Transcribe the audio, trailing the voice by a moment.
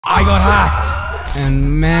I got hacked.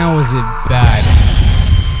 And man, was it bad.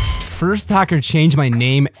 First, the hacker changed my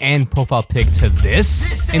name and profile pic to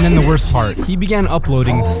this, and then the worst part, he began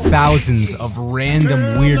uploading thousands of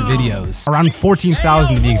random weird videos, around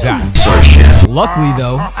 14,000 to be exact. Luckily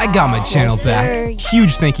though, I got my channel back.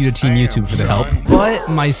 Huge thank you to Team YouTube for the help, but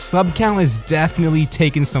my sub count has definitely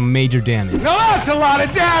taken some major damage. Now that's a lot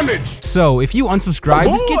of damage! So if you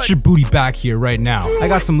unsubscribed, get your booty back here right now. I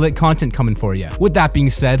got some lit content coming for you. With that being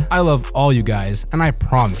said, I love all you guys, and I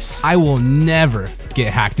promise I will never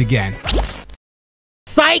get hacked again.